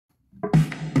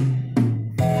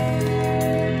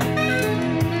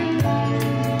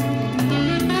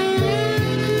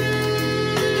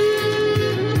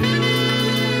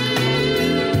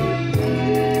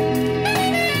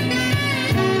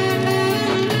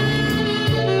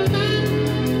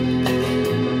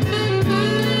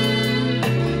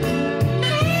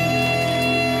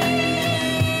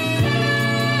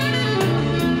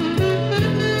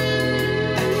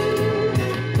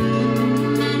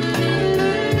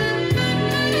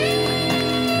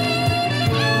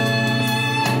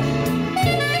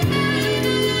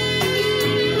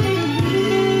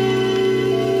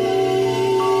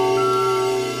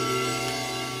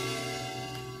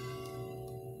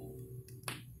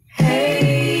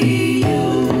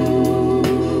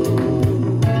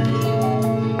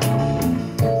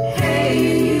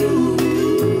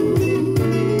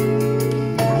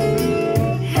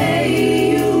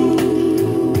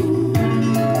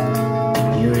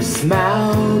Your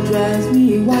smile drives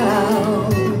me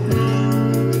wild.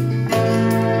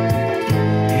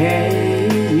 Hey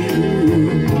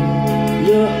you,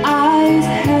 your eyes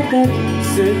have that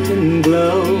certain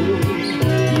glow,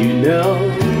 you know.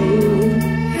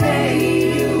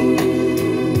 Hey you,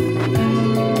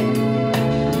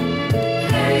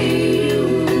 hey you.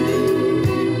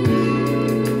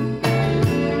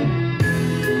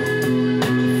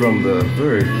 From the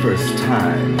very first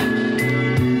time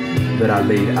that I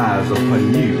laid eyes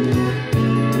upon you,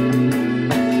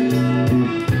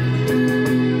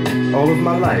 all of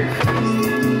my life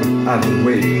I've been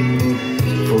waiting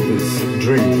for this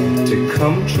dream to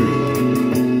come true.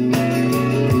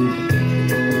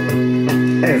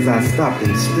 As I stopped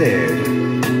and stared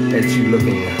at you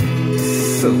looking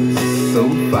so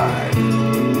fine.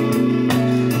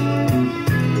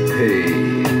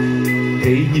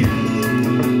 Hey you,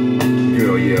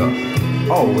 girl, you're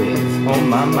always on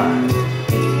my mind.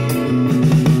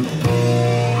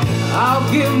 I'll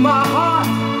give my heart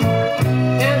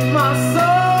and my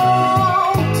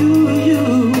soul to you.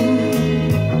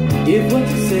 If what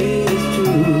you say is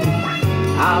true,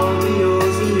 I'll be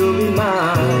yours and you'll be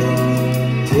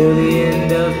mine till the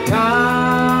end of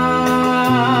time.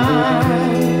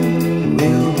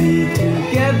 We'll be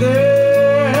together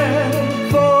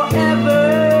forever.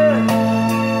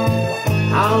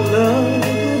 Our love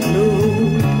will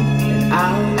bloom and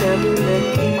I'll never let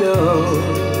you go.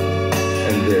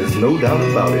 And there's no doubt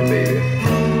about it, baby.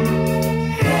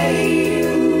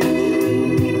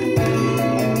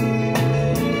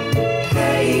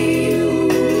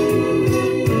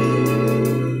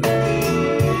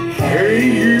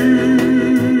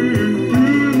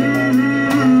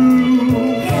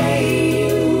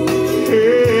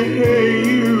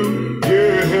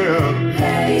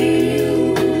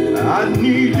 I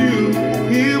need you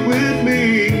here with me.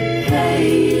 Hey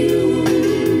you.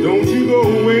 Don't you go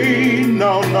away,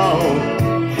 no.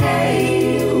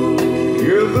 Hey you.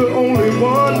 You're the only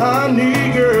one I need.